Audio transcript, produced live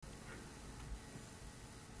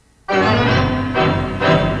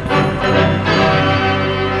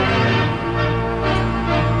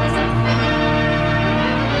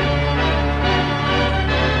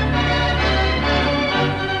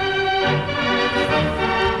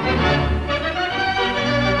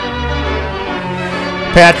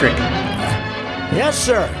Patrick, Yes,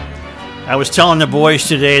 sir. I was telling the boys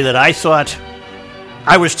today that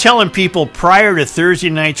I was telling people prior to Thursday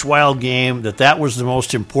night's Wild game that was the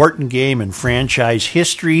most important game in franchise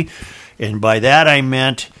history. And by that I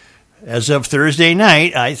meant, as of Thursday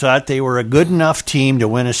night, I thought they were a good enough team to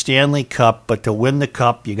win a Stanley Cup, but to win the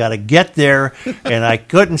Cup, you got to get there. And I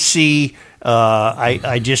couldn't see,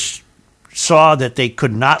 I just saw that they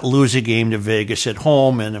could not lose a game to Vegas at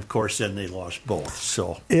home, and of course then they lost both.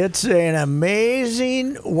 So It's an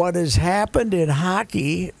amazing what has happened in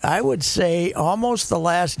hockey, I would say almost the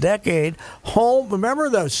last decade. Remember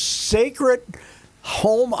the sacred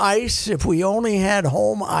home ice? If we only had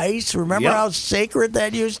home ice, remember Yep. how sacred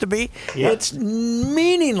that used to be? Yep. It's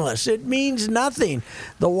meaningless. It means nothing.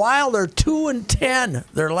 The Wild are 2-10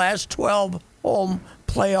 their last 12 home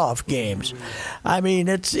playoff games. I mean,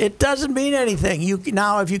 it doesn't mean anything.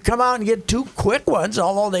 Now, if you come out and get two quick ones,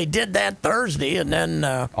 although they did that Thursday, and then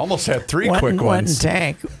Almost had three went quick and ones.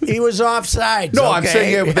 tank. He was offsides. No, I'm okay?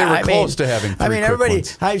 saying they were I close to having three quick everybody.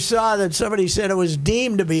 ones. I saw that somebody said it was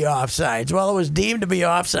deemed to be offsides. Well, it was deemed to be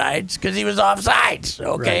offsides because he was offsides.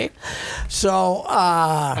 Okay, Right. so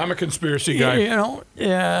I'm a conspiracy guy.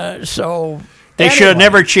 so. they should have anyway.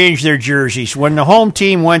 never changed their jerseys. When the home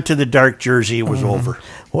team went to the dark jersey, it was over.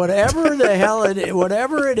 Whatever the hell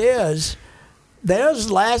whatever it is,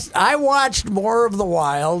 I watched more of the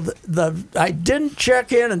Wild. I didn't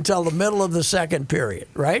check in until the middle of the second period.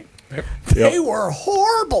 Right? Yep. They were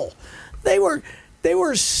horrible. They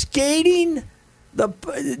were skating.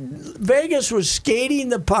 Vegas was skating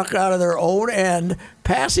the puck out of their own end,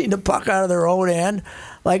 passing the puck out of their own end,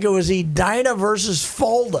 like it was Edina versus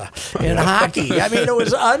Fulda in hockey. I mean, it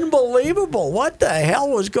was unbelievable. What the hell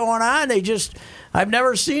was going on? I've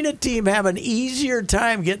never seen a team have an easier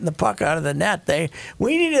time getting the puck out of the net.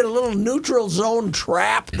 We needed a little neutral zone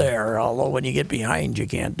trap there, although when you get behind, you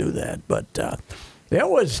can't do that. But it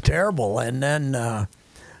was terrible. And then,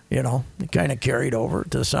 it kind of carried over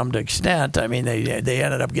to some extent. I mean, they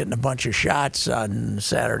ended up getting a bunch of shots on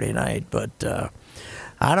Saturday night. But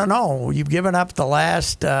I don't know. You've given up the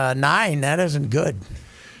last 9. That isn't good.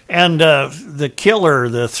 And the killer,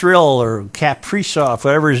 the thrill, or Kaprizov,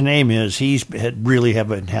 whatever his name is, really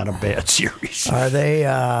haven't had a bad series. Are they?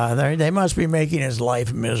 They must be making his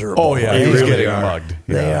life miserable. Oh yeah, They he's really getting are. mugged.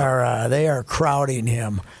 They Yeah. are crowding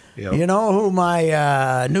him. Yep. You know who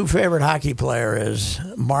my new favorite hockey player is?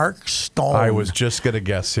 Mark Stone. I was just gonna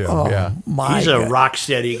guess him. Oh, Yeah. my He's a God. rock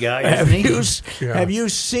steady guy, Have isn't he? you have you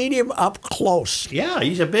seen him up close? Yeah,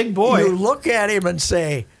 he's a big boy. You look at him and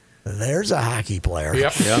say, "There's a hockey player."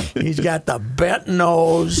 Yep. He's got the bent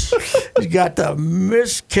nose. He's got the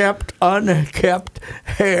miskept, unkept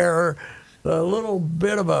hair, a little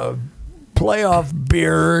bit of a playoff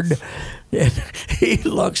beard. And he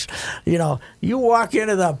looks, you walk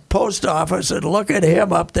into the post office and look at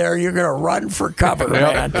him up there, you're going to run for cover,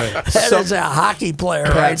 man. That is a hockey player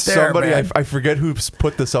right there, Somebody, man. I forget who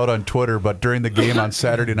put this out on Twitter, but during the game on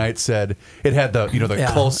Saturday night said it had the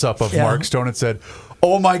Yeah. close up of Yeah. Mark Stone and said,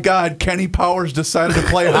 "Oh my God, Kenny Powers decided to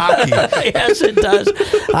play hockey." Yes, it does.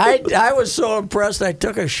 I was so impressed. I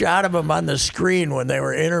took a shot of him on the screen when they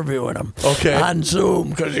were interviewing him. Okay. On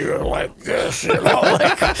Zoom because he was like this,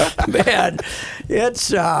 man.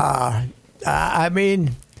 It's. I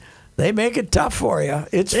mean, they make it tough for you.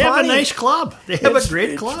 It's They have a funny. nice club. They have a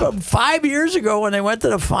great It's club. 5 years ago when they went to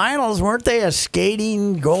the finals, weren't they a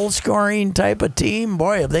skating, goal-scoring type of team?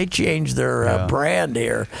 Boy, have they changed their brand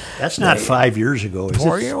here. That's not 5 years ago, is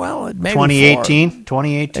 4 it? years? Well, maybe 2018?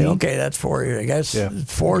 2018? Okay, that's 4 years. I guess Yeah.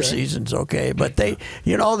 4 seasons, okay. But they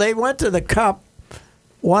went to the Cup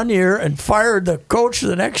one year and fired the coach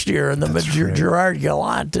the next year, and Gerard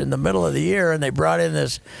Gallant in the middle of the year, and they brought in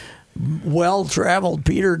this well-traveled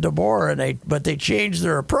Peter DeBoer, but they changed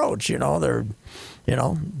their approach. They're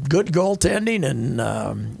good goaltending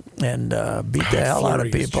and beat the hell out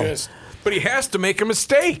of Fleury's people. But he has to make a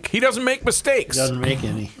mistake. He doesn't make mistakes. Doesn't make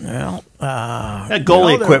any. Well, That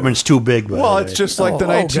goalie they're- equippment's too big. by Well, the it's way. just like the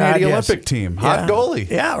 1980 God, yes. Olympic team. Hot goalie.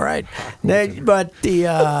 Yeah, right. But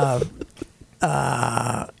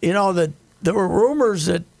there were rumors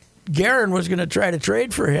that Guerin was going to try to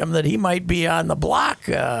trade for him, that he might be on the block,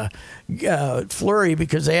 Fleury,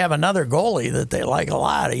 because they have another goalie that they like a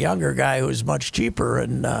lot, a younger guy who's much cheaper.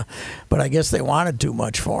 But I guess they wanted too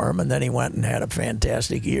much for him, and then he went and had a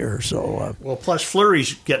fantastic year. So, Well, plus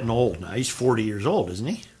Fleury's getting old now. He's 40 years old, isn't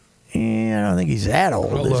he? I don't think he's that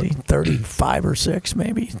old, Well, is look. he? 35 or 6,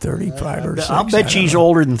 maybe? 35 or 6. I'll bet I don't he's know.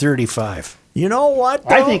 older than 35. You know what,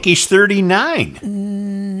 though? I think he's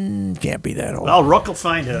 39. Can't be that old. Well, Rook will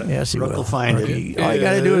find it. Yes, he Rook will. find Rookie. it. All you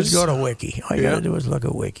got to do is Is- go to Wiki. All you got Yeah. to do is look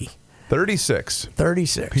at Wiki. 36.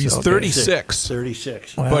 36. He's okay. 36,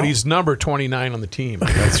 36. but he's number 29 on the team.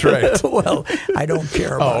 That's right. Well, I don't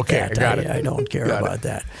care about okay, that. I got it. I don't care Got about it.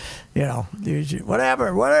 that. You know,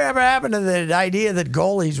 whatever happened to the idea that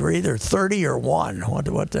goalies were either 30 or 1?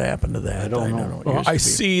 What happened to that? I don't know. It Well, used to I be.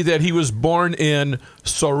 see that he was born in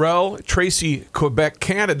Sorel, Tracy, Quebec,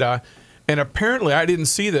 Canada, and apparently I didn't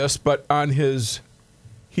see this, but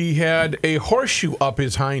he had a horseshoe up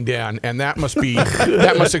his hind end, and that must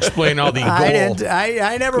explain all the goal.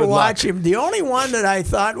 I never Good watched luck. him. The only one that I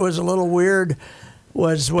thought was a little weird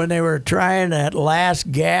was when they were trying that last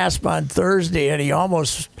gasp on Thursday, and he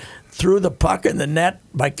almost threw the puck in the net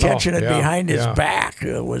by catching it yeah, behind his yeah. back.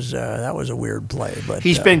 It was that was a weird play, but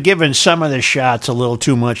He's been giving some of the shots a little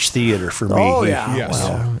too much theater for me. Oh He- yeah.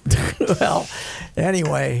 Yes. Well,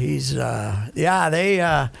 anyway, he's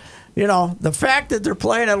they you know, the fact that they're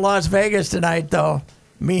playing at Las Vegas tonight though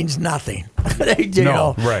means nothing. You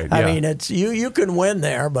know, right, I yeah. mean, it's you can win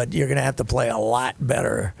there, but you're going to have to play a lot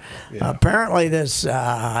better. Apparently, this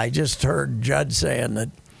I just heard Judd saying that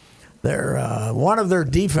they're one of their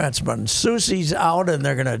defensemen, Susie's out, and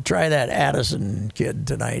they're going to try that Addison kid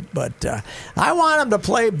tonight. But I want him to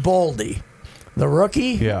play Boldy, the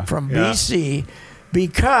rookie Yeah. from Yeah. BC,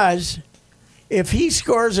 because if he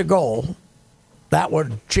scores a goal, that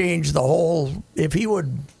would change the whole. If he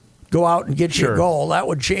would go out and get you Sure. a goal, that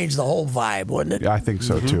would change the whole vibe, wouldn't it? Yeah, I think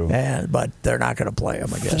so too. But they're not going to play him,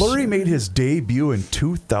 I guess. Fleury made his debut in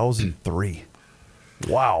 2003.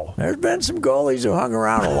 Wow. There's been some goalies who hung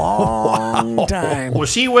around a long time.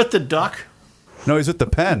 Was he with the Duck? No, he's with the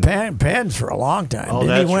Pen. Pens for a long time. Oh, Didn't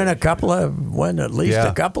that's he win right. win at least Yeah.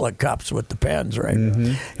 a couple of cups with the Pens, right?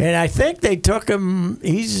 And I think they took him.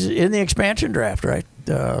 He's in the expansion draft, right?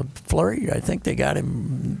 Fleury. I think they got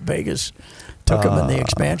him. Vegas took him in the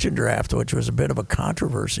expansion draft, which was a bit of a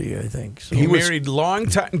controversy, I think. So. He was- married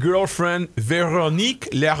longtime girlfriend Veronique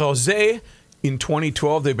Larosée in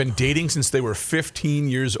 2012. They've been dating since they were 15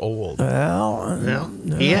 years old. Well,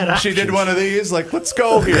 He had She did one of these, like, let's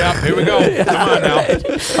go here. Yeah, here we go. Come on now.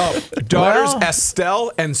 Daughters Well-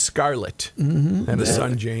 Estelle and Scarlett, and a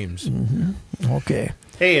son James. okay.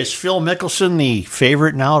 Hey, is Phil Mickelson the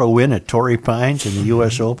favorite now to win at Torrey Pines in the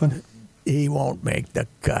U.S. Open? He won't make the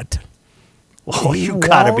cut. Oh, He you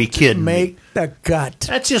got to be won't kidding make me. the cut.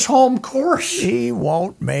 That's his home course. He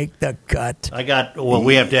won't make the cut.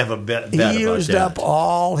 We have to have a bet He about used that. up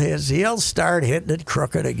all his. He'll start hitting it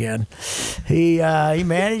crooked again. He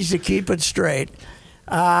managed to keep it straight.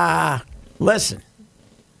 Listen,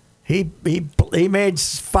 he made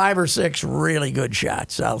 5 or 6 really good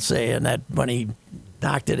shots. I'll say, and that when he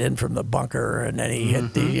knocked it in from the bunker, and then he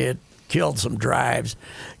hit killed some drives,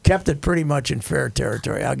 kept it pretty much in fair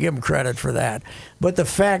territory. I'll give him credit for that. But the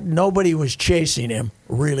fact nobody was chasing him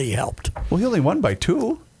really helped. Well, he only won by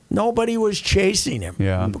 2. Nobody was chasing him.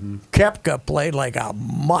 Yeah. Kepka played like a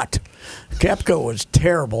mutt. Kepka was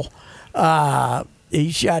terrible.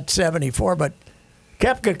 He shot 74, but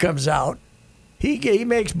Kepka comes out. He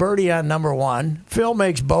makes birdie on number 1. Phil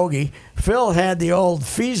makes bogey. Phil had the old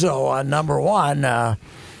Fizo on number 1.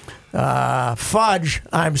 Fudge,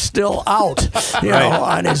 I'm still out,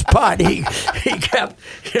 on his putt. He kept,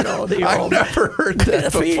 the I've old. never heard that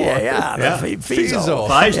before. Yeah, the Fizo.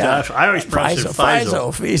 Fizo. I always pronounce it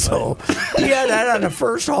Fizo. Fizo. He had that on the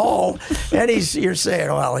first hole, and you're saying,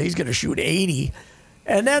 well, he's going to shoot 80.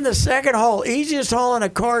 And then the second hole, easiest hole in the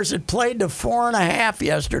course, it played to 4.5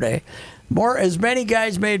 yesterday. As many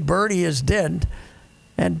guys made birdie as didn't,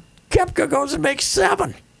 and Kepka goes and makes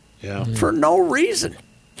 7 for no reason.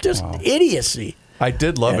 Just idiocy. I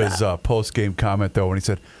did love Yeah. his post-game comment, though, when he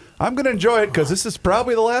said, I'm going to enjoy it because this is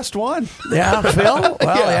probably the last one. Yeah, Phil?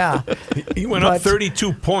 Well, yeah. He went up But-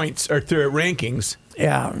 32 points or rankings.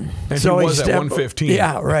 Yeah. And he was at stepped- 115.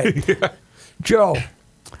 Yeah, right. Joe,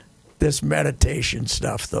 this meditation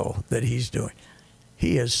stuff, though, that he's doing,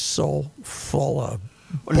 he is so full of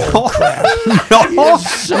No, crap. no,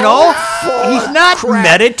 so no. full He's of not crap.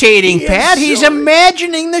 meditating, He is Pat. He's so-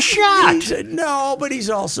 imagining the shot. No, but he's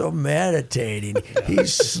also meditating.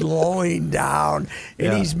 He's slowing down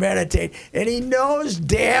and he's meditating. And he knows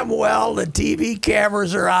damn well the TV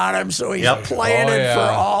cameras are on him, so he's Yep. playing Oh, it yeah.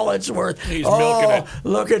 for all it's worth. He's milking it.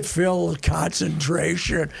 Look at Phil's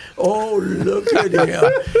concentration. Oh, look at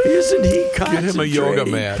him. Isn't he Get concentrating? him a yoga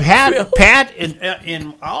mat. Pat,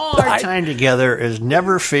 in all our time together, has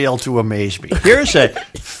never failed to amaze me. Here's a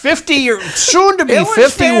 50-year you're soon to be It was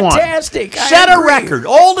 51. fantastic. I Set a agree. record.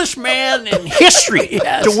 Oldest man in history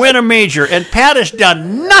Yes. to win a major. And Pat has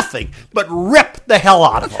done nothing but rip the hell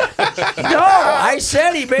out of him. No, I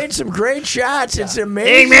said he made some great shots. It's He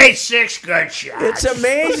amazing. made 6 good shots. It's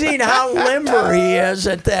amazing how limber he is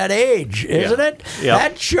at that age, isn't Yeah. it? Yeah.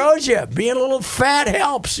 That shows you being a little fat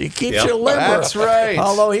helps. It keeps Yep. you limber. That's right.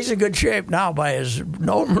 Although he's in good shape now by his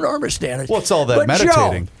enormous standards. Well, it's all that But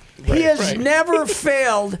meditating. Joe, he has Right. never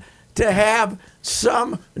failed to have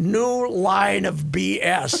some new line of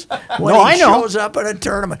BS when No, he I know. shows up at a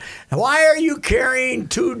tournament. Why are you carrying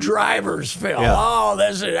 2 drivers, Phil? Yeah. Oh,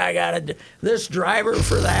 I got this driver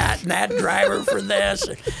for that and that driver for this.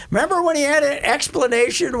 Remember when he had an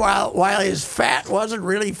explanation while his fat wasn't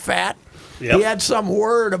really fat? Yep. He had some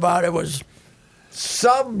word about it was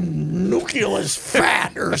subnucleus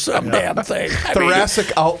fat or some damn thing. I mean,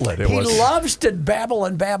 Thoracic outlet. It he was. loves to babble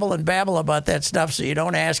and babble and babble about that stuff, so you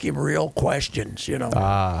don't ask him real questions. You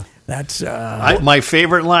know, that's My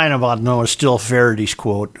favorite line about Noah is still Faraday's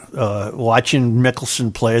quote. Watching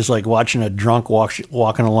Mickelson play is like watching a drunk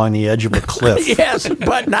walking along the edge of a cliff. yes,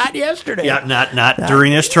 but not yesterday. Yeah, not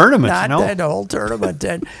during this tournament. Not No. that whole tournament.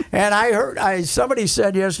 And I heard somebody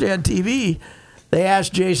said yesterday on TV. They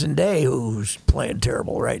asked Jason Day, who's playing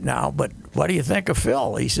terrible right now, but what do you think of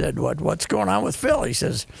Phil? He said, "What's going on with Phil?" He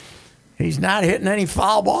says, "He's not hitting any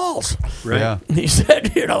foul balls." Right. Yeah. He said,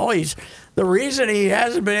 he's the reason he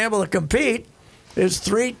hasn't been able to compete is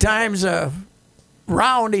 3 times a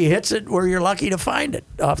round he hits it where you're lucky to find it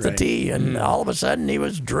off the Right. tee, and all of a sudden he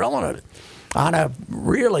was drilling it on a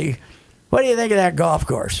really. What do you think of that golf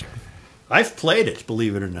course? I've played it,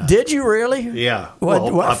 believe it or not. Did you really? Yeah.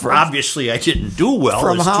 What- Obviously, I didn't do well.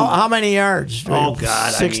 From It's how many yards? Oh,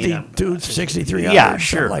 God, I mean, 62, 63 Yeah, yards,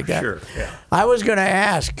 sure, something like that. sure, yeah. I was going to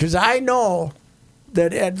ask, because I know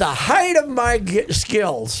that at the height of my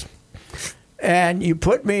skills, and you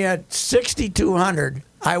put me at 6,200,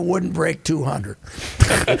 I wouldn't break 200.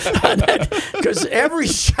 Because every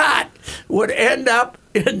shot would end up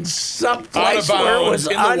in some place where it was bounds,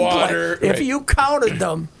 in the unplayed. water, If right. you counted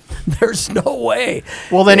them, there's no way.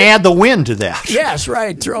 Well, then add the wind to that. Yes,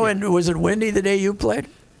 right. Throw in, was it windy the day you played?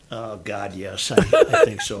 Oh, God, yes. I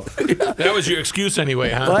think so. That was your excuse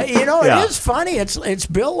anyway, huh? But Yeah. it is funny. It's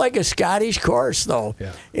built like a Scottish course, though,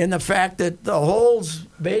 Yeah. in the fact that the holes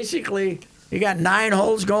basically you got 9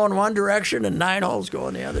 holes going one direction and 9 holes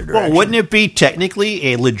going the other direction. Well, wouldn't it be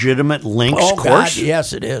technically a legitimate links Oh course? God,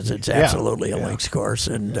 yes, it is. It's absolutely a links course,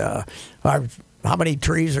 and how many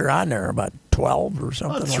trees are on there? About 12 or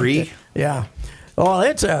something. 3. Like that. Yeah. Well,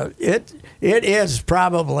 it is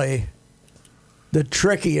probably the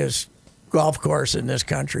trickiest golf course in this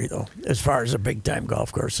country, though, as far as a big time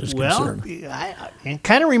golf course is Well, concerned. it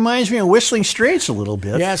kind of reminds me of Whistling Straits a little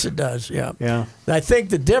bit. Yes, it does. Yeah. Yeah. I think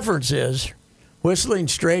the difference is Whistling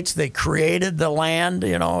Straits. They created the land.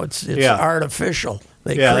 It's Yeah. artificial.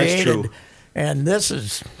 They Yeah, that's created, true. and this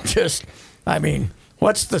is just. I mean,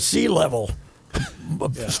 what's the sea level?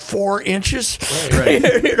 4 inches. Right.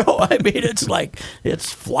 I mean, it's like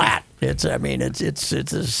it's flat. It's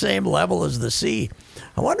the same level as the sea.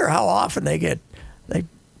 I wonder how often they get.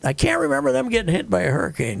 I can't remember them getting hit by a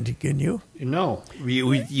hurricane. Can you? No, you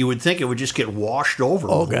would think it would just get washed over.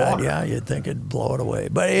 Oh with God, water. yeah, you'd think it'd blow it away.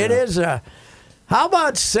 But it is. How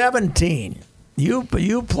about 17? You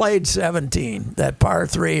played 17, that par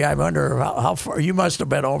 3. I wonder how far. You must have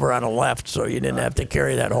been over on the left, so you didn't have to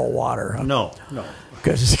carry that whole water. No.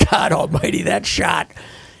 Because God Almighty, that shot.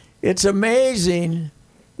 It's amazing.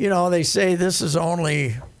 They say this is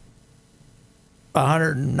only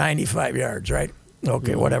 195 yards, right?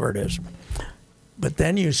 Okay, whatever it is. But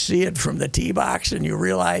then you see it from the tee box and you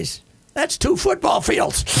realize that's 2 football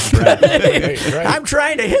fields. Right. I'm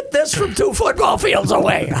trying to hit this from 2 football fields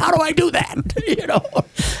away. How do I do that?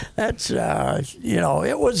 That's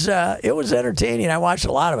it was entertaining. I watched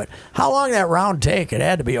a lot of it. How long did that round take? It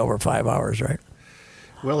had to be over 5 hours, right?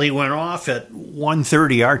 Well, he went off at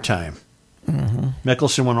 1:30 our time.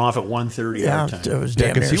 Mickelson went off at 1:30 Yeah, our time. it was Yeah,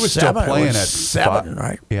 damn because near he was 7. still playing It was at 7,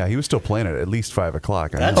 right? Yeah, he was still playing at least 5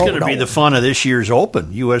 o'clock. That's Oh, going to be no. the fun of this year's Open,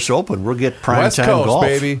 U.S. Open. We'll get prime West time Coast, golf,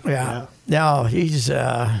 baby. Yeah. No, he's.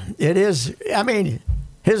 It is. I mean,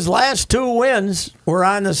 his last 2 wins were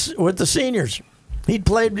with the seniors. He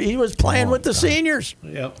was playing with the seniors,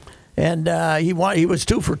 Yep. and he won. He was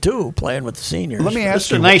 2 for 2 playing with the seniors. Let me It's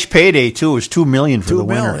ask a you, nice payday too. It was $2 million for 2 the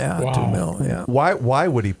mil. winner. Yeah, Wow. 2 mil. Yeah. why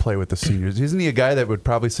would he play with the seniors? Isn't he a guy that would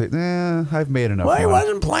probably say, I've made enough Well, he money.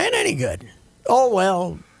 wasn't playing any good. Oh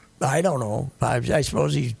well, I don't know. I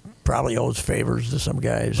suppose he probably owes favors to some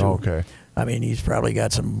guys. Oh, okay. I mean, he's probably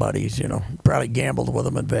got some buddies, probably gambled with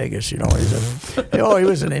him in Vegas. He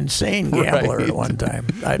was an insane gambler at one time.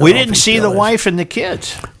 I don't We know if didn't he see still the is. wife and the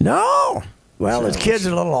kids. No. Well, his kids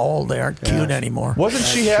are a little old. They aren't cute anymore. Wasn't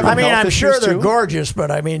she having I mean, health I'm sure issues, they're too? gorgeous,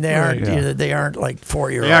 but I mean, they aren't. yeah. They aren't like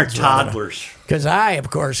 4-year-olds. They aren't toddlers. Because I, of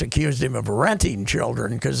course, accused him of renting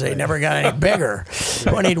children because they never got any bigger.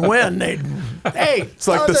 When he'd win, they'd It's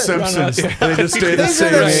like The Simpsons. They just stay the These are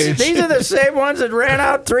same the, age. these are the same ones that ran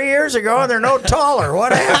out 3 years ago, and they're no taller.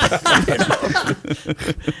 What happened?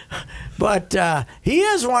 But he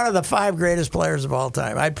is one of the 5 greatest players of all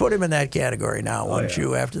time. I'd put him in that category now, wouldn't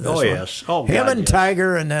you, after this Oh, one? yes. Oh, him God, and yes.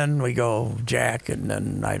 Tiger, and then we go Jack, and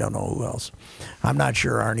then I don't know who else. I'm not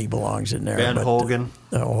sure Arnie belongs in there. Ben but, Hogan.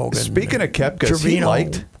 Hogan. Speaking of Koepka, is he Trevino.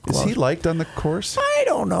 liked? Is he liked on the course? I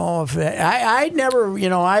don't know if I never,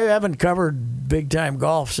 I haven't covered big time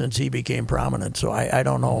golf since he became prominent, so I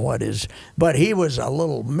don't know what is. But he was a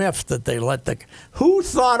little miffed that they let who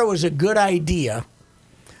thought it was a good idea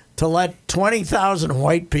to let 20,000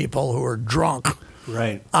 white people who are drunk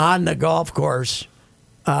Right. on the golf course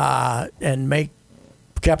and make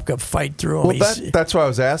Koepka fight through him. Well, that's why I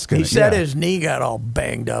was asking. He it, said yeah. his knee got all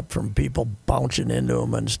banged up from people bouncing into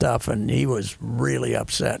him and stuff, and he was really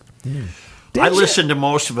upset. I listened to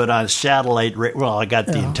most of it on satellite. Well, I got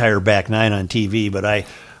the entire back 9 on TV, but I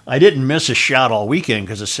didn't miss a shot all weekend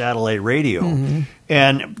because of satellite radio. Mm-hmm.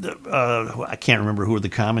 And I can't remember who the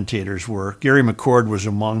commentators were. Gary McCord was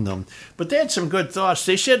among them. But they had some good thoughts.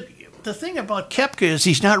 They said the thing about Koepka is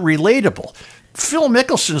he's not relatable. Phil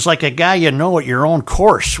Mickelson's like a guy you know at your own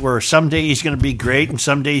course, where someday he's going to be great and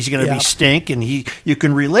someday he's going to Yeah. be stink, and you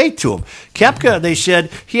can relate to him. Koepka, they said,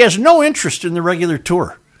 he has no interest in the regular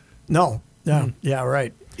tour. No, yeah,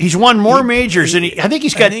 right. He's won more majors, and I think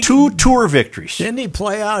he's got 2 tour victories. Didn't he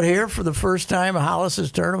play out here for the first time at Hollis's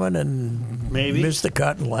tournament and Maybe. missed the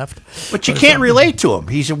cut and left? But you Or can't something? relate to him.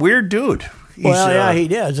 He's a weird dude. He's, Well, yeah, he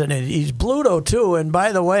does, and he's Bluto too. And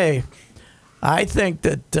by the way, I think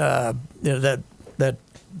that that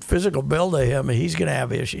physical build of him, he's going to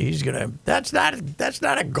have issues. He's going to. That's not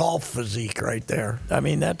a golf physique right there. I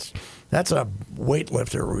mean, that's a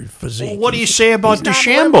weightlifter physique. Well, what do you say about he's not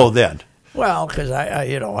DeChambeau then? Well, because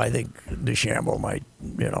I think DeChambeau might,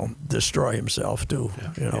 destroy himself too.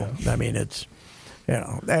 I mean, it's,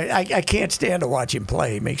 I can't stand to watch him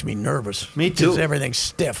play. He makes me nervous. Me too. 'Cause everything's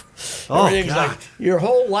stiff. Oh, Everything's God. like your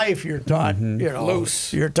whole life. You're taught,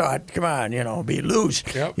 Loose. You're taught, come on, be loose.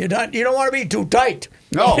 Yep. You don't want to be too tight.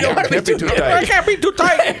 No, you don't want to can't be too tight. I can't be too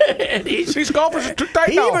tight. And These golfers are too tight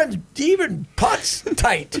he now. even putts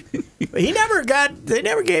tight. They never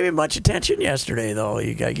gave him much attention yesterday, though.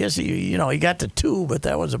 I guess he got to 2, but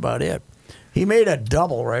that was about it. He made a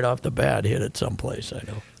double right off the bat, hit it someplace. I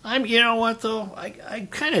know. You know what though? I'm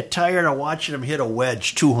kind of tired of watching him hit a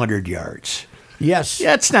wedge 200 yards. Yes.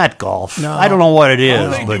 Yeah, it's not golf. No. I don't know what it is, How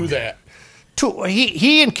do they but do that?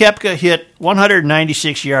 he and Koepka hit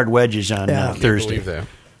 196-yard wedges on Yeah. Thursday. Believe that.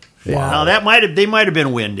 Yeah. Now they might have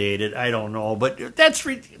been wind aided. I don't know, but that's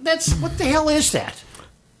what the hell is that?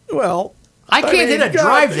 Well, I can't hit a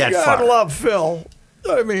drive that God far. love Phil.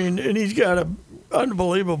 I mean, and he's got an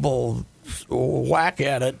unbelievable whack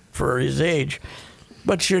at it for his age.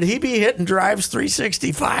 But should he be hitting drives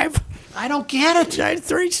 365? I don't get it.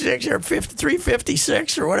 36 or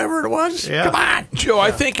 356 or whatever it was? Yeah. Come on. Joe, I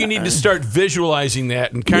think you need to start visualizing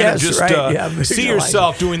that and kind of Yes, just right, yeah, see visualize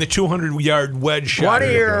yourself doing the 200-yard wedge shot. What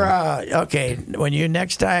are your okay? When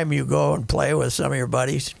next time you go and play with some of your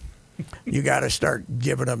buddies, you got to start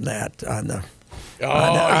giving them that on the.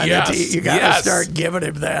 on the yes. tee. You got to Yes. start giving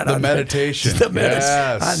him that The on meditation. The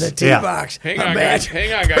Yes. on the tee Yeah. box. Hang on, guys.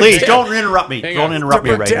 Please Hang don't on. interrupt me. Hang Don't on. interrupt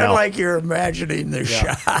me right Pretend now. like you're imagining the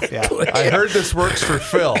shot. Yeah. I heard this works for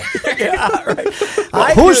Phil. Yeah,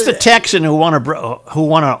 right. Who's the Texan who won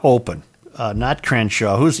to open? Not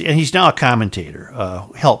Crenshaw. And he's now a commentator.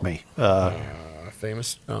 Help me.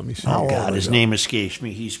 Famous. Let me see. Oh, God, there his we go. name escapes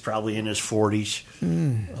me. He's probably in his 40s.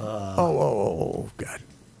 Oh, God.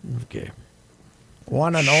 Okay.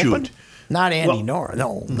 Won an Shoot. open? Not Andy Well, Nor.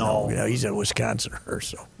 No. no. He's a Wisconsin or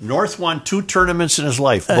so. North won 2 tournaments in his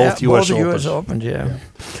life, both U.S. Both Opens. U.S. Opens, yeah.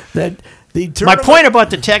 That the My tournament- point about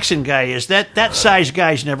the Texan guy is that size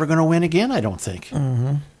guy's never going to win again, I don't think.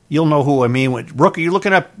 Mm-hmm. You'll know who I mean. Rookie, you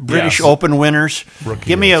looking up British Yes. Open winners? Rookie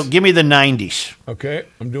Give me is. the 90s. Okay,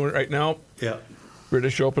 I'm doing it right now. Yeah.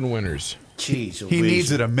 British Open winners. Jeez, He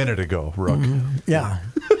needs it a minute ago, Rook. Yeah.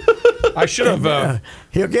 I should have.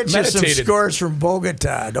 He'll get you some Meditated. scores from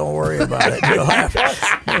Bogota. Don't worry about it.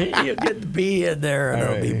 You'll get the B in there, and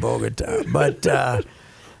it'll be Bogota. But,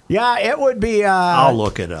 yeah, it would be. I'll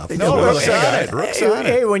look it up. No, Rook's on it. Rook's on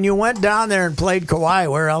Hey, it. when you went down there and played Kauai,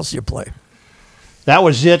 where else you play? That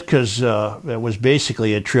was it because it was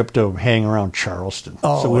basically a trip to hang around Charleston.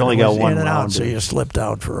 Oh, so we only and it got was one in and out, round. so you slipped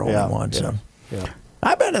out for only one. So Yeah.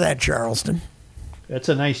 I've been to that Charleston. It's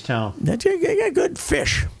a nice town. They got good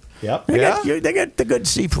fish. Yep. They Yeah? got the good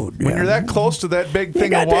seafood. When you're that close to that big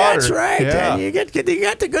thing got of water. That's right. Yeah. And you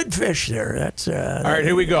got the good fish there. That's All right,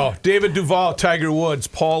 here we go. David Duval, Tiger Woods,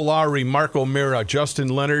 Paul Lowry, Mark O'Meara, Justin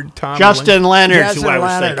Leonard, Tom. Justin Leonard's who Justin I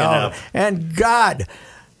was Leonard, thinking of. And God,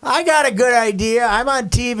 I got a good idea. I'm on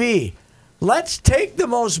TV. Let's take the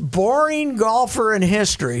most boring golfer in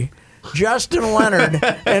history, Justin Leonard,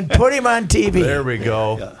 and put him on TV. There we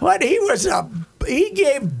go. What he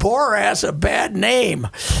gave Boras a bad name,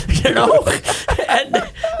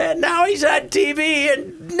 and now he's on TV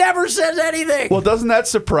and never says anything. Well, doesn't that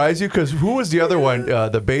surprise you? Because who was the other one,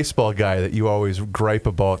 the baseball guy that you always gripe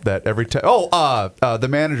about that every time? The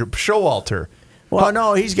manager, Showalter. Well,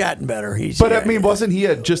 no, he's gotten better. But I mean, wasn't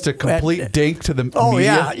he just a complete dink to the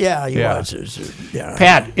media? He was. Yeah.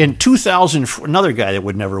 Pat, in 2000, another guy that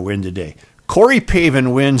would never win today. Corey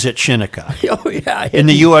Pavin wins at Shinnecock Oh yeah, in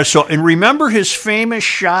the U.S. And remember his famous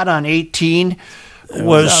shot on 18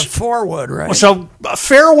 was forward, right? so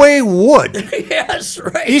fairway wood. Yes,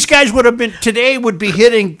 right. These guys would be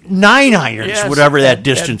hitting 9 irons, Yes, whatever that at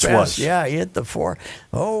distance best. was. Yeah, he hit the 4.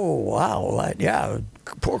 Oh wow, yeah.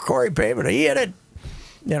 Poor Corey Pavin. He hit it.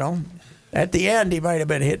 At the end he might have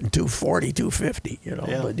been hitting 240, 250.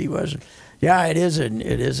 But he wasn't. Yeah, it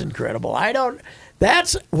is incredible.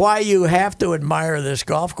 That's why you have to admire this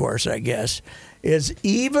golf course, I guess, is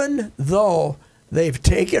even though they've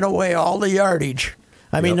taken away all the yardage.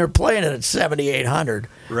 I mean, they're playing it at 7,800.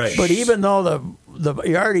 Right. But even though the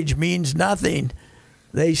yardage means nothing,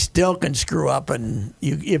 they still can screw up. And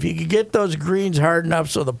if you can get those greens hard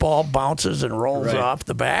enough so the ball bounces and rolls off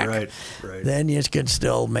the back, Right. then you can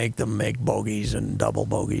still make them make bogeys and double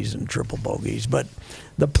bogeys and triple bogeys. But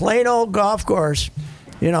the plain old golf course,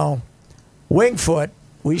 Winged Foot,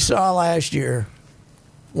 we saw last year,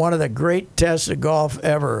 one of the great tests of golf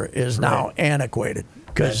ever is now antiquated.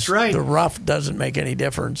 Because That's right. the rough doesn't make any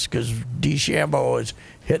difference because DeChambeau is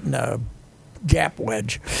hitting a gap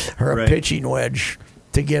wedge or a Right. pitching wedge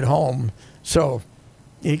to get home. So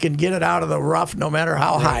he can get it out of the rough no matter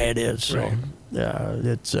how high it is. So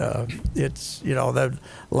it's a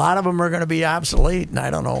lot of them are going to be obsolete, and I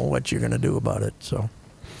don't know what you're going to do about it. So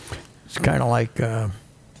it's kind of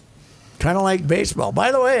like baseball.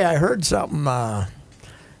 By the way, I heard something.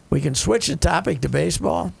 We can switch the topic to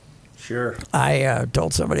baseball. Sure. I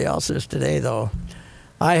told somebody else this today, though.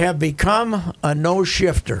 I have become a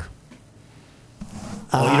no-shifter.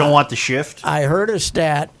 You don't want the shift? I heard a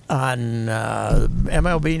stat on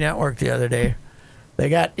MLB Network the other day. They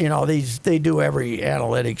got, they do every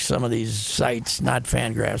analytics, some of these sites, not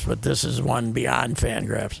Fangraphs, but this is one beyond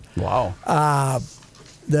Fangraphs. Wow.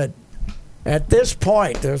 That at this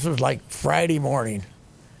point, this was like Friday morning,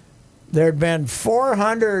 there had been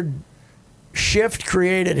 400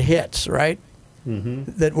 shift-created hits, right?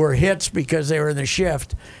 Mm-hmm. That were hits because they were in the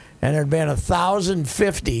shift, and there had been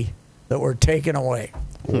 1,050 that were taken away.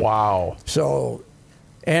 Wow. So,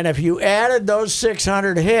 and if you added those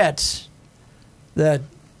 600 hits, the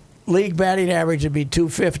league batting average would be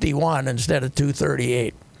 251 instead of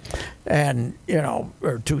 238. And,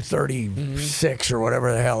 or 236 or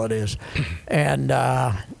whatever the hell it is. And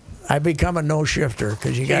I become a no-shifter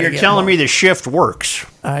because you got to You're telling me the shift works.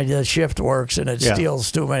 the shift works and it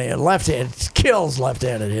steals too many. It kills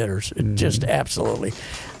left-handed hitters. It just absolutely.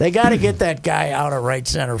 They got to get that guy out of right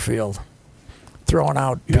center field, throwing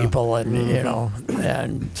out people, and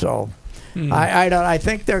and so I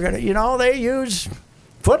think they're gonna. They use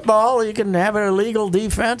football. You can have an illegal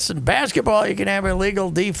defense, and basketball you can have an illegal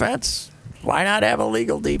defense. Why not have a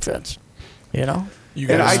legal defense? You And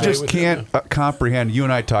gotta I stay just with can't comprehend. You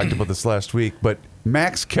and I talked about this last week, but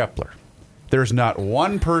Max Kepler. There's not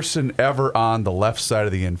one person ever on the left side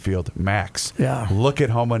of the infield. Max. Yeah. Look at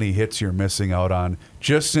how many hits you're missing out on.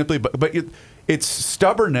 Just simply, but it's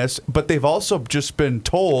stubbornness. But they've also just been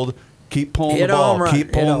told, keep pulling Hit the a home ball, run. keep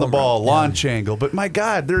Hit a pulling the home ball, run. launch angle. But my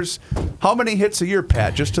God, there's how many hits a year,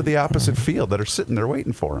 Pat, just to the opposite field that are sitting there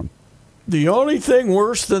waiting for him. The only thing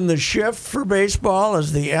worse than the shift for baseball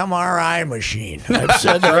is the MRI machine. I've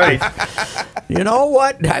said that. Right. You know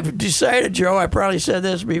what? I've decided, Joe, I probably said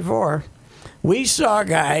this before. We saw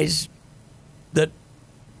guys that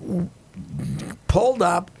pulled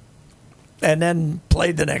up and then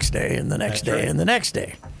played the next day and the next day and the next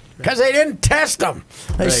day. Because they didn't test them.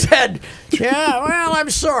 They said, I'm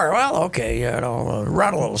sore. Well, okay,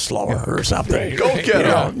 run a little slower or something. Go get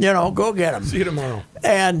 'em. Go get them. See you tomorrow.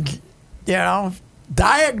 And,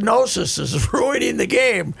 diagnosis is ruining the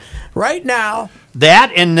game right now.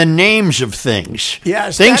 That and the names of things.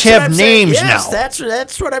 Yes, things that's what have I'm saying. names yes, now.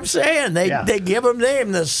 That's what I'm saying. They give them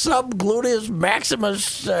name, the subgluteus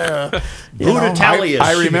maximus. Glutatilis.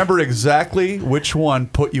 I remember exactly which one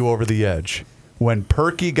put you over the edge. When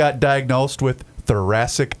Perky got diagnosed with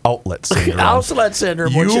thoracic outlet syndrome. Outlet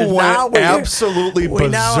syndrome. You which is went now absolutely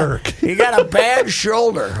berserk. He got a bad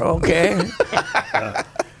shoulder, okay?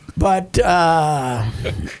 But, yeah.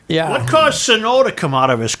 What caused Sano to come out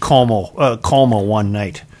of his coma one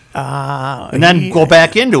night? And then go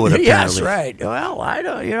back into it, apparently. Yes, right. Well, I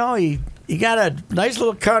don't, he got a nice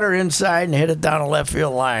little cutter inside and hit it down a left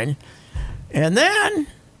field line. And then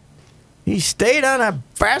he stayed on a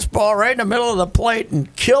fastball right in the middle of the plate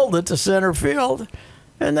and killed it to center field.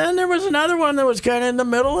 And then there was another one that was kind of in the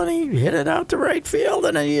middle, and he hit it out to right field.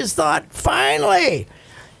 And then he just thought, finally.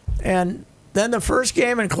 And then the first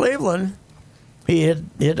game in Cleveland, he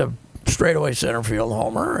hit a straightaway center field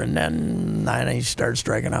homer, and then he started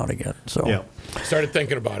striking out again. So, Yeah. Started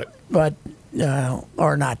thinking about it. but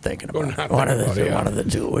or not thinking about it. One of the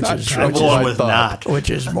two, which is I'm going with not. which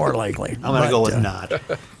is more likely. I'm going to go with not.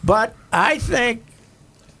 But I think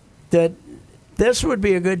that this would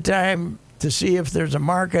be a good time to see if there's a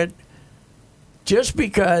market, just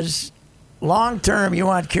because long term you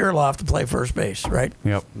want Kirilloff to play first base, right?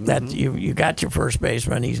 Yep. That you got your first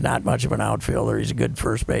baseman. He's not much of an outfielder. He's a good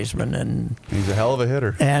first baseman, and He's a hell of a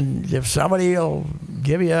hitter. and if somebody will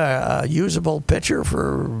give you a usable pitcher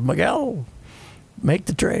for Miguel, make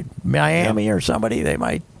the trade. Miami or somebody,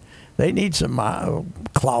 they need some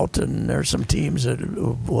clout, and there's some teams that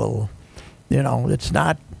will,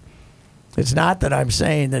 it's not that I'm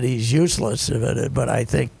saying that he's useless, but I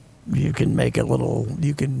think you can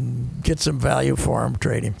get some value for him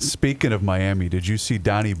trading. Speaking of Miami, did you see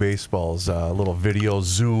Donnie Baseball's little video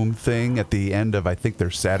Zoom thing at the end of, I think,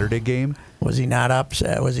 their Saturday game? Was he not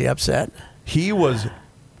upset? Was he upset? He was.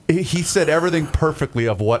 He said everything perfectly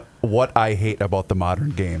of what I hate about the modern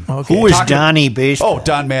game. Okay. Who is Donnie Baseball? Oh,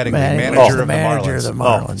 Don Mattingly, Mattingly, manager of the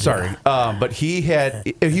Marlins. Marlins. Sorry, but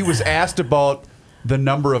he was asked about the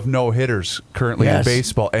number of no hitters currently in Yes.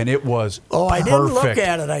 baseball, and it was I didn't look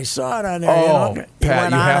at it. I saw it on there. Oh, He Pat,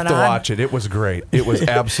 went you on have and to on. watch it. It was great. It was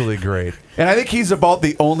absolutely great. And I think he's about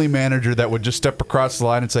the only manager that would just step across the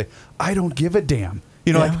line and say, "I don't give a damn."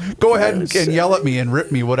 Like, go ahead and yell at me and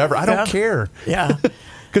rip me, whatever. I don't care. Yeah.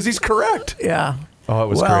 Because he's correct. Yeah. Oh, it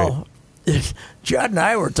was great. Judd and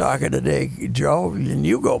I were talking today, Joe, and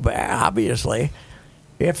you go back, obviously.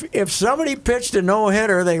 If somebody pitched a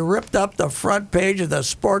no-hitter, they ripped up the front page of the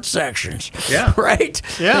sports sections. Yeah. Right?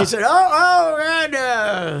 Yeah. They said, and,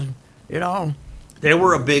 They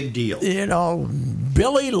were a big deal.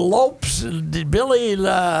 Billy Lopes, Billy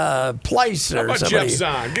Pleiss, How or about somebody. Jeff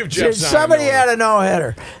Zahn? Give Jeff Zahn Somebody a had a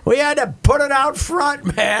no-hitter. We had to put it out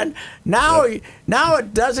front, man. Now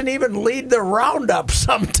it doesn't even lead the roundup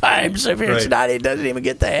sometimes. If it's Right. not, it doesn't even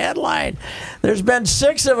get the headline. There's been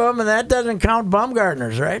 6 of them, and that doesn't count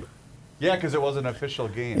Bumgarner's, right? Yeah, because it was an official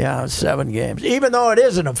game. Yeah, 7 games. Even though it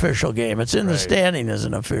is an official game, it's in the Right. standing as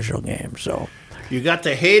an official game. So You got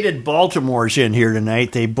the hated Baltimores in here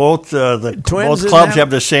tonight. They both Twins both in clubs them? have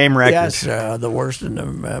the same record. yes, the worst in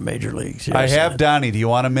the major leagues. I yes. have Donnie. Do you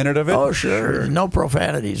want a minute of it? Oh, sure. No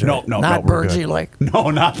profanities. No, Right? no, Not no, we're Bernsey good. like. No,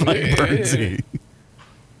 not like Bernsey.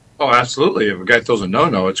 Oh, absolutely. If a guy throws a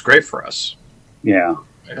no-no, it's great for us. Yeah.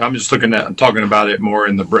 I'm just I'm talking about it more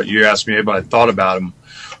in you asked me about I thought about him.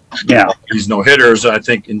 Yeah. These no-hitters, I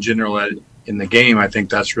think in general in the game, I think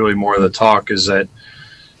that's really more of the talk is that,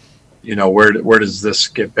 where does this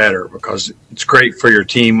get better? Because it's great for your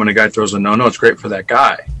team when a guy throws a no-no. It's great for that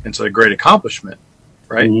guy. It's a great accomplishment,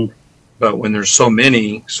 right? Mhm. But when there's so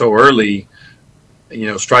many so early,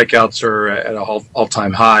 strikeouts are at an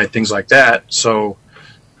all-time high, things like that. So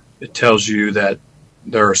it tells you that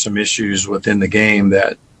there are some issues within the game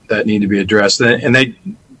that need to be addressed, and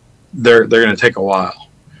they're going to take a while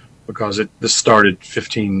because this started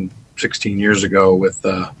 15, 16 years ago with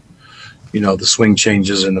the swing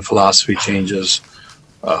changes and the philosophy changes,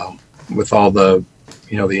 with all the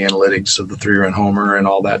the analytics of the 3-run homer and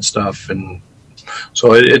all that stuff, and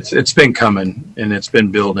so it's been coming and it's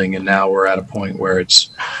been building, and now we're at a point where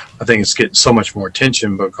I think it's getting so much more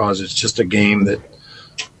attention because it's just a game that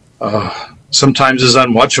sometimes is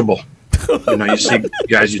unwatchable. You see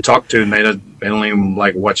guys you talk to and they don't even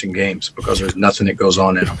like watching games because there's nothing that goes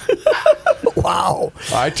on in them. Wow.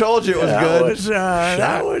 I told you it was good.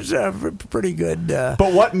 That was pretty good.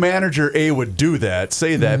 But what manager A would do that,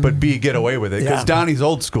 say that, but B get away with it? Because Yeah. Donnie's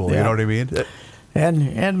old school. You Yeah. know what I mean?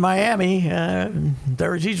 And Miami,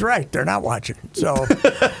 he's right. They're not watching. So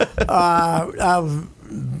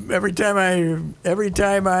every time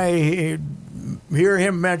I hear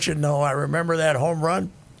him mention, though, I remember that home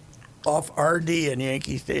run off RD in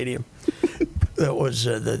Yankee Stadium. That was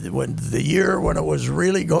the year when it was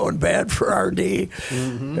really going bad for RD,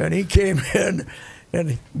 and he came in,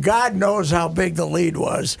 and God knows how big the lead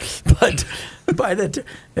was, but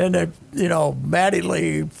Matty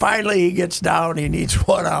Lee finally he gets down, he needs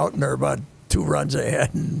one out, and they're about 2 runs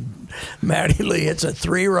ahead, and Matty Lee hits a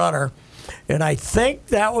 3-runner, and I think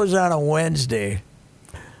that was on a Wednesday,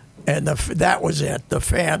 and that was it. The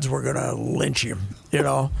fans were gonna lynch him,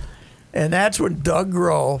 and that's when Doug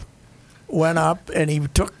Groh went up and he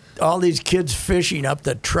took all these kids fishing up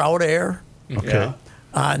the Trout Air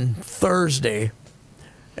on Thursday,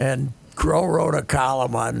 and Groh wrote a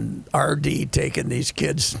column on RD taking these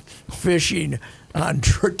kids fishing on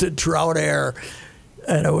the Trout Air,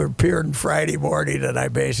 and it appeared on Friday morning, and I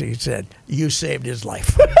basically said, "You saved his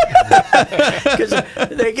life." Because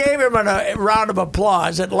they gave him a round of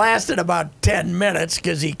applause. It lasted about 10 minutes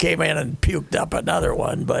because he came in and puked up another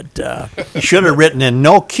one. But You should have written in,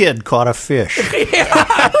 "No kid caught a fish."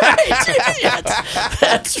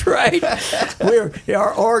 That's right.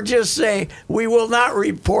 Or just say, "We will not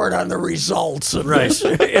report on the results of this."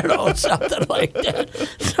 Something like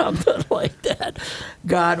that.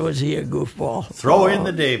 God, was he a goofball? Throw in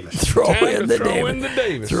the Davis. Throw in the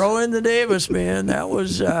Davis. Davis, man. That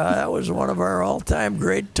was one of our all-time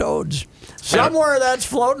great toads. Somewhere that's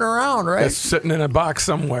floating around, right? It's sitting in a box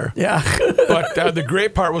somewhere. Yeah. But the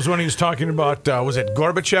great part was when he was talking about, was it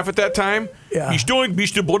Gorbachev at that time? Yeah. He's doing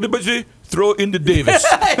throw in the Davis.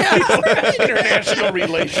 International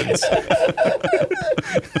relations.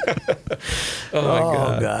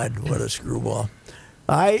 Oh God, what a screwball!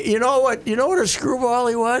 You know what a screwball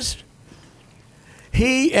he was?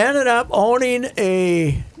 He ended up owning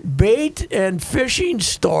a bait and fishing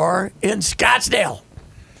store in Scottsdale.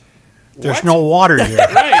 There's no water here.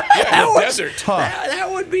 Right, yeah, in the desert. That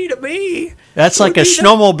would be to me. That's like a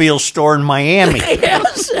snowmobile store in Miami.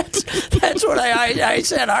 Yes, that's what I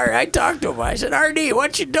said. I talked to him. I said, "RD,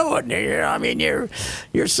 what you doing?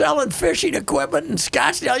 You're selling fishing equipment in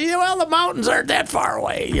Scottsdale. Well, the mountains aren't that far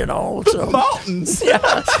away, So. Mountains.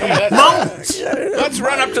 Mountains. Let's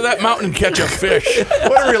run up to that mountain and catch a fish.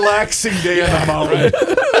 What a relaxing day on the mountain.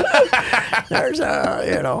 There's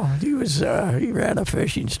he ran a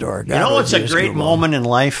fishing store. You know what's a great moment in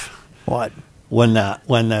life? What? When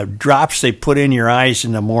the drops they put in your eyes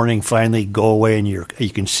in the morning finally go away and you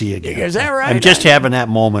can see again. Is that right? I'm just having that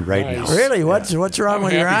moment right now. Really? What's wrong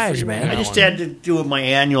with your happy for eyes, you, man? I just had to do with my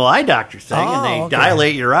annual eye doctor thing, and they okay.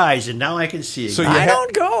 dilate your eyes, and now I can see again. So I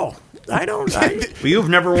don't go. I don't. Well, you've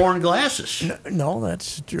never worn glasses. No,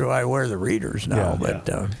 that's true. I wear the readers now, Yeah.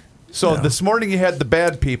 but. So this morning you had the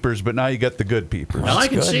bad peepers, but now you got the good peepers. Well, I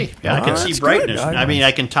can good. see. Yeah, I Oh, can see that's brightness. good. I mean,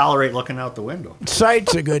 I can tolerate looking out the window.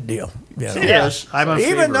 Sight's a good deal. It is. I'm a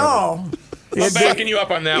Even though, I'm backing you up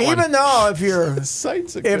on that one. even though if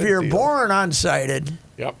Sight's a you're good deal. born unsighted,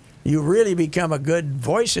 Yep. you really become a good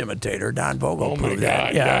voice imitator. Don Vogel Oh, my proved that.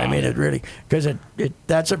 God, Yeah, yeah. I mean it really because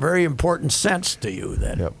that's a very important sense to you.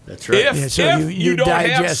 That Yep. That's right. If, Yeah, so if you you don't have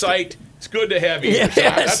digest it. sight, it's good to have ears. Yes,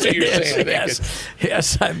 That's what you're saying.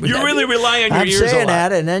 yes. You really rely on your I'm ears a saying lot.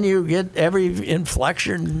 that, and then you get every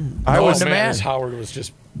inflection. I known was to Man, man. as Howard was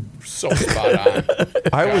just so spot on.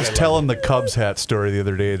 I was love telling the Cubs hat story the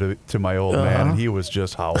other day to my old man, and he was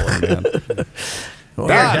just howling, man. Well,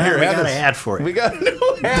 Don, Don, here, we have got this. an ad for you. We got a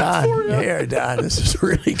new hat for you. Here, Don, this is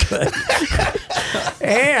really good.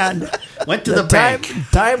 And Went to the time, bank.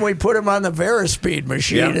 time we put him on the Verispeed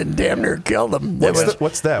machine Yep. and damn near killed him.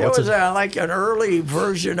 What's that? It What's was like an early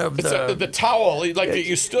version of It's the. the towel, like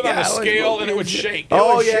you stood on Yeah, a it was- scale and it would shake.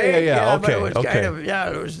 Oh, was yeah, shake, yeah. but it Okay, was okay. Kind of, yeah,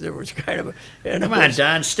 there was kind of. And Come it on, was-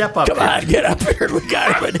 Don, step up. Come here. on, get up here. We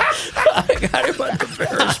got him. I got him on the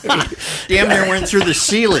Verispeed. Damn near went through the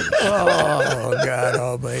ceiling. Oh God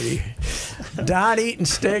Almighty! Don eating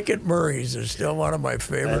steak at Murray's is still one of my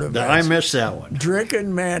favorite events. I missed that one.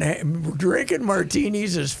 Drinking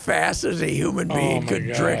martinis as fast as a human being my could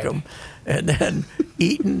God. drink them, and then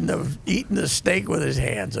eating the steak with his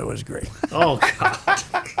hands. It was great. Oh, God.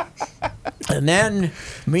 And then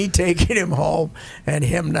me taking him home and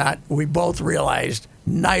him not. We both realized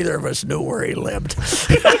neither of us knew where he lived.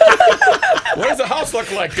 What does the house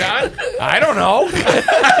look like, Don? I don't know.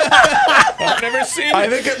 I've never seen I it.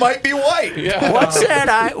 think it might be white. Yeah. What's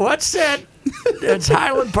that? It's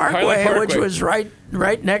Highland Parkway, Highland Parkway. which was right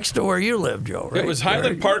right next to where you live, Joe. Right? It was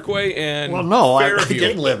Highland Parkway and Well, no, I Fairview.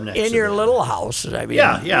 didn't live next in to your that. little house. I mean,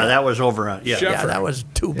 Yeah, that was over on. Yeah, Chef- yeah, that was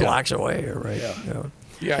 2 blocks away, right?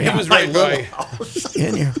 Yeah, he was my right little by. house.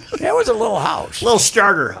 It was a little house. Little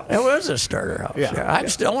starter house. It was a starter house. Yeah. Yeah, I'm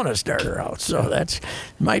still in a starter house, so that's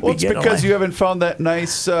might Well, be it's getting because away. you haven't found that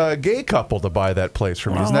nice gay couple to buy that place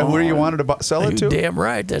from you. Isn't that where you wanted to sell it to? You're damn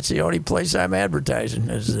right. That's the only place I'm advertising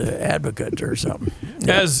as the Advocate or something.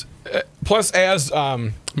 As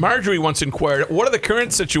Marjorie once inquired, what are the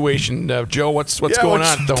current situation, Joe? What's Yeah, going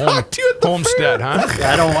let's on at the talk to you at the homestead, huh?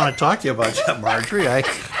 I don't want to talk to you about that, Marjorie.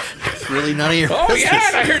 It's really none of your Oh business. yeah,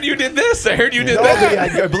 and I heard you did this. I heard you did No,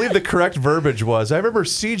 that. I believe the correct verbiage was, I remember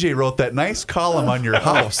CJ wrote that nice column on your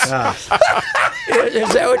house.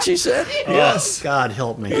 Is that what she said? Yes. God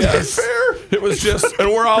help me. Yes. It was just, and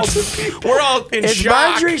we're all in Is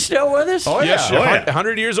shock. Marjorie still with us? Oh, yeah. Yes, Oh, yeah.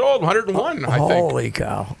 100 years old, 101, I think. Holy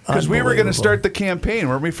cow. Because we were going to Unbelievable. start the campaign,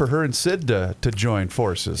 weren't we, for her and Sid to join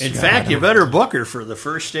forces? In fact, you better book her for the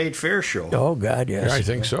First State Fair show. Oh, God, yes. I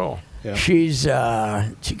think so. She's she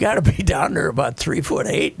got to be down there about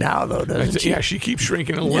 3'8" now, though, doesn't she? Yeah, she keeps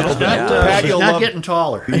shrinking a She's little bit. not, Pat, she's you'll not love- getting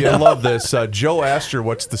taller. You love this. Joe asked her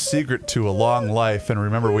what's the secret to a long life, and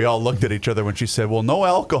remember we all looked at each other when she said, well, no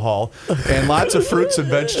alcohol and lots of fruits and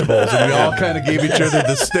vegetables, and we all kind of gave each other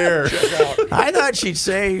the stare. I thought she'd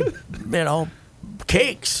say,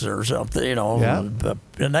 cakes or something, Yeah.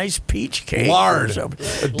 a nice peach cake Lard. or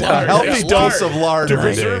something. A healthy Yes, dose lard. of lard To every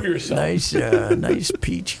preserve day. yourself. Nice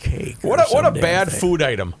peach cake. or What a some damn bad thing. food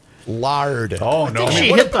item. Lard. Oh, no. She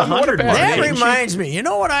what hit a- the what a 100 bad mark. That didn't she? reminds me, you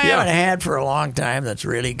know what I Yeah. haven't had for a long time that's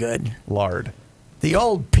really good? Lard. The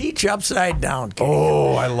old peach upside down cake.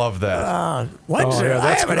 Oh, I love that. When's Oh, there? yeah, I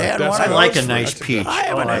that's haven't good. had That's one I of good. like those a for- nice peach. I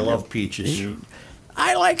haven't I had love peaches.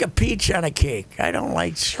 I like a peach on a cake. I don't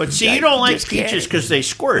like. But see, you don't like just can't- peaches because they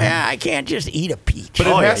squirt. Yeah, I can't just eat a peach. But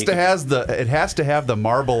Oh, it yeah, has you to can- it has to have the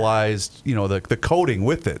marbleized, the coating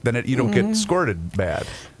with it. Then you don't get squirted bad.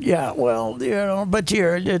 Yeah, well, but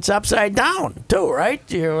it's upside down too, right?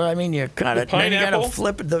 You kind of then you got to pineapple?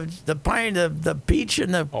 flip it. The peach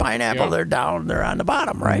and the pineapple. yeah. They're down. They're on the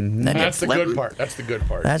bottom, right? Then you That's the flip good 'em. part. That's the good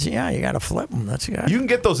part. You got to flip them. That's good. You can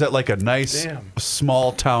get those at like a nice Damn.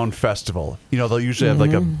 small town festival. They'll usually have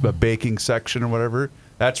like a baking section or whatever.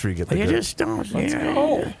 That's where you get the You good. just don't.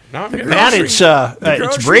 Oh, now I'm getting Matt, hungry. it's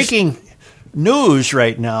groceries- breaking news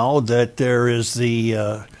right now that there is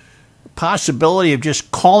the possibility of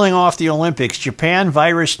just calling off the Olympics. Japan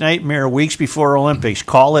virus nightmare weeks before Olympics.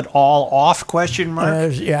 Call it all off? Question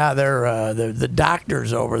mark. They're the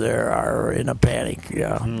doctors over there are in a panic.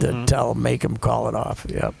 Yeah, to make them call it off.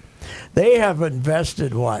 Yep, they have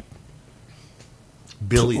invested what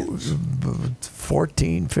Billions.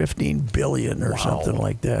 14, 15 billion or something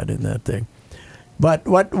like that in that thing. But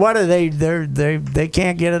what are they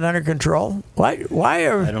can't get it under control? Why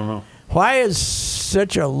are I don't know. why is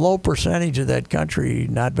such a low percentage of that country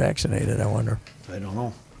not vaccinated? I wonder. I don't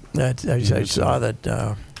know. I saw that.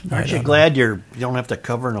 Aren't you glad you don't have to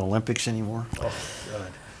cover an Olympics anymore?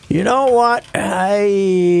 You know what? I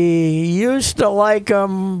used to like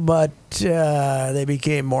them, but they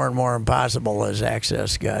became more and more impossible as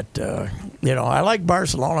access got. I like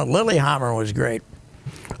Barcelona. Lillehammer was great,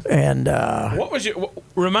 and What was your?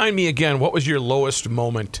 Remind me again. What was your lowest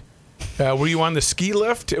moment? Were you on the ski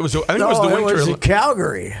lift? It was. I think it was the winter. It was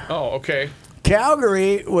Calgary. Oh, okay.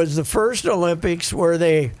 Calgary was the first Olympics where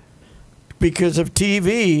they, because of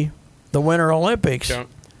TV, the Winter Olympics, Yeah.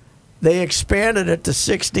 they expanded it to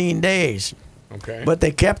 16 days. Okay. But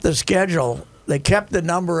they kept the schedule. They kept the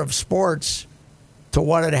number of sports to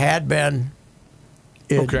what it had been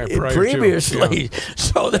Okay, prior to, previously.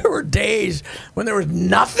 So there were days when there was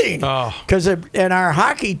nothing. Oh. Because and our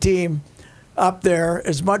hockey team up there,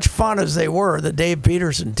 as much fun as they were, the Dave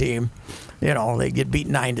Peterson team, they get beat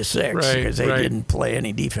 9-6 Right, because they right. didn't play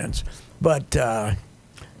any defense. But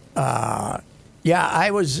I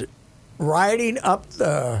was riding up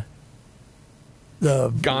the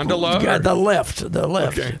Gondola? Yeah, or- the lift,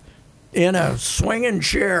 Okay. in a swinging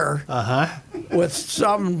chair Uh huh. with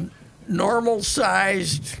some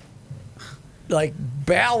normal-sized, like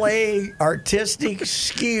ballet artistic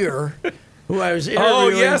skier who I was interviewing. Oh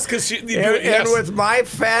yes, because And with my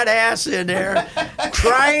fat ass in there,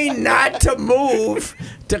 trying not to move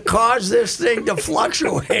to cause this thing to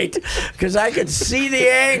fluctuate, because I could see the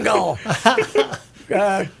angle.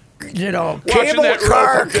 Cable that rope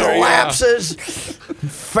car up there, yeah. collapses,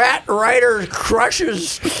 fat rider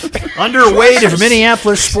crushes Underweight of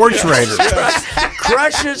Minneapolis sports writer.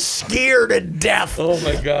 crushes skier to death. Oh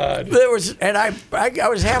my God. There was, and I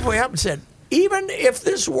was halfway up and said, even if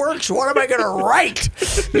this works, what am I going to write?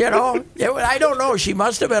 I don't know. She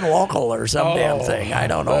must have been local or some damn thing. I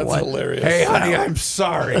don't know That's what. hilarious. Hey, honey, I'm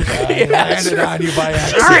sorry. I landed on you by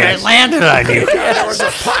accident. Sorry, I landed on you. There was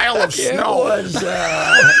a pile of It snow. was.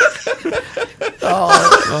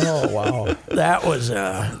 Oh, wow. That was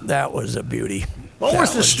a beauty. What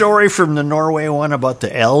was the story from the Norway one about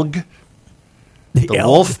the elk? The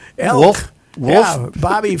elk. wolf? Yeah,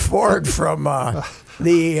 Bobby Ford from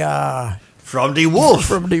the From the wolf.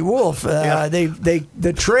 from the Wolf.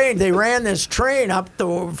 They ran this train up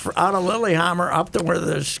out of Lillehammer up to where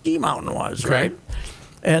the ski mountain was, right?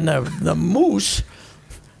 And the moose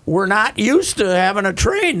were not used to having a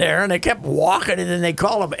train there, and they kept walking, and then they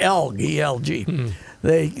called them elg, E-L-G.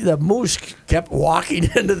 The moose kept walking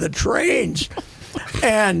into the trains,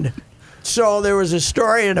 and so there was a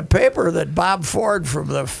story in a paper that Bob Ford from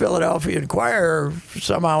the Philadelphia Inquirer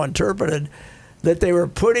somehow interpreted that they were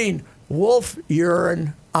putting wolf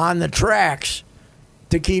urine on the tracks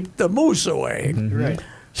to keep the moose away. Right.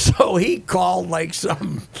 So he called like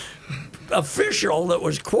some official that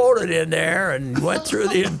was quoted in there and went through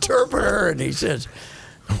the interpreter, and he says,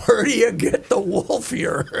 "Where do you get the wolf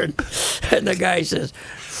urine?" And the guy says,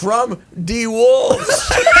 "From the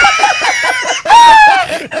wolves."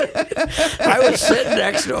 I was sitting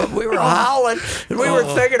next to him. We were howling, and we were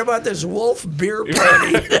thinking about this wolf beer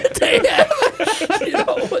party that they had.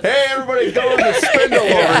 Hey, everybody, going to Spindle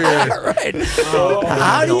over here. Right.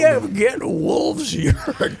 How do you get wolves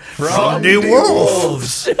urine? From the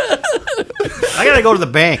wolves. I got to go to the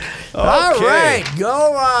bank. All right,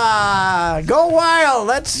 go wild.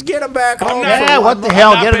 Let's get them back home. Yeah, for what one the more.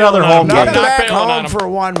 hell? not Get another bailing on home them. Get game. them Not back bailing on home them. for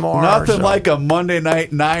one more. Nothing so. like a Monday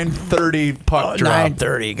night 9:30 puck drop.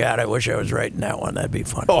 9:30. God, I wish I was writing that one. That'd be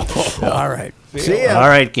fun. All right. See ya. All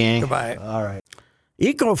right, gang. Goodbye. All right.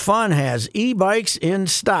 EcoFun has e-bikes in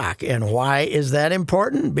stock. And why is that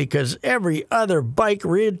important? Because every other bike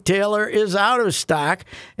retailer is out of stock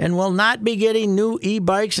and will not be getting new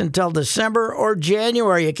e-bikes until December or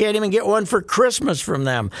January. You can't even get one for Christmas from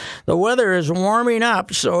them. The weather is warming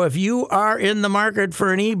up, so if you are in the market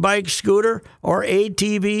for an e-bike, scooter, or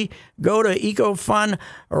ATV, go to EcoFun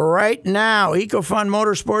right now. EcoFun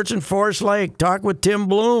Motorsports in Forest Lake. Talk with Tim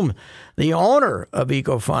Bloom, the owner of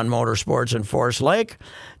EcoFun Motorsports in Forest Lake.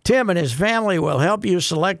 Tim and his family will help you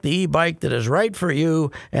select the e-bike that is right for you,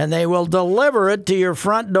 and they will deliver it to your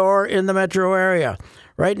front door in the metro area.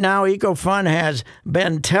 Right now, EcoFun has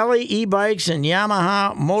Bentelli e-bikes and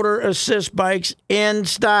Yamaha Motor Assist bikes in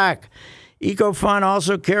stock. EcoFun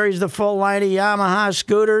also carries the full line of Yamaha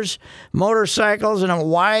scooters, motorcycles, and a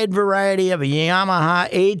wide variety of Yamaha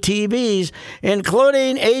ATVs,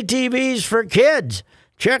 including ATVs for kids.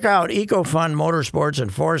 Check out EcoFun Motorsports in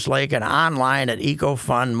Forest Lake and online at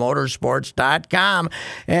ecofunmotorsports.com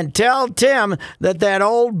and tell Tim that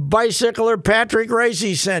old bicycler Patrick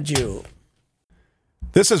Racy sent you.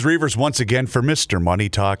 This is Reavers once again for Mr. Money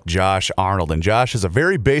Talk, Josh Arnold. And Josh has a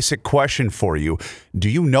very basic question for you. Do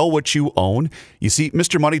you know what you own? You see,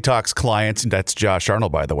 Mr. Money Talk's clients, and that's Josh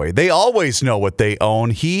Arnold, by the way, they always know what they own.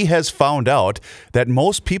 He has found out that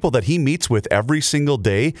most people that he meets with every single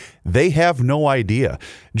day, they have no idea.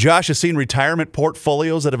 Josh has seen retirement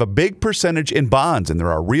portfolios that have a big percentage in bonds, and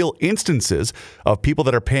there are real instances of people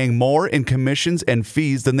that are paying more in commissions and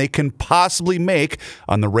fees than they can possibly make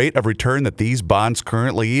on the rate of return that these bonds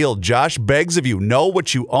currently yield. Josh begs of you, know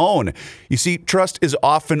what you own. You see, trust is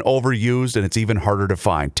often overused, and it's even harder to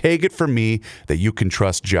find. Take it from me that you can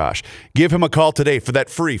trust Josh. Give him a call today for that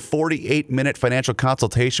free 48-minute financial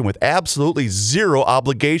consultation with absolutely zero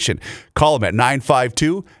obligation. Call him at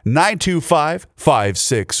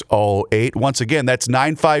 952-925-5608. Once again, that's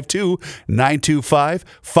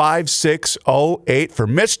 952-925-5608 for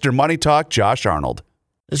Mr. Money Talk, Josh Arnold.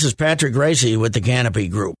 This is Patrick Racy with the Canopy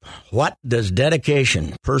Group. What does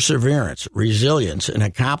dedication, perseverance, resilience, and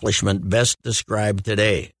accomplishment best describe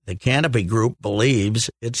today? The Canopy Group believes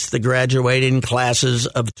it's the graduating classes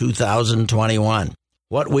of 2021.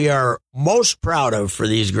 What we are most proud of for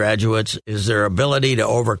these graduates is their ability to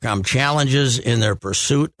overcome challenges in their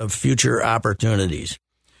pursuit of future opportunities.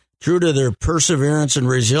 True to their perseverance and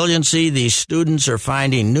resiliency, these students are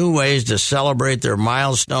finding new ways to celebrate their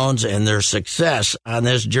milestones and their success on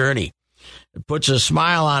this journey. It puts a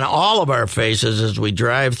smile on all of our faces as we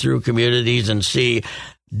drive through communities and see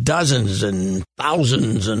dozens and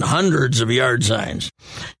thousands and hundreds of yard signs.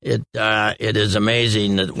 It is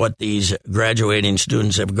amazing that what these graduating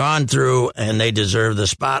students have gone through, and they deserve the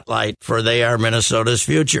spotlight, for they are Minnesota's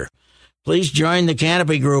future. Please join the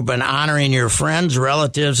Canopy Group in honoring your friends,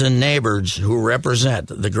 relatives, and neighbors who represent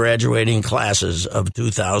the graduating classes of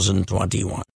 2021.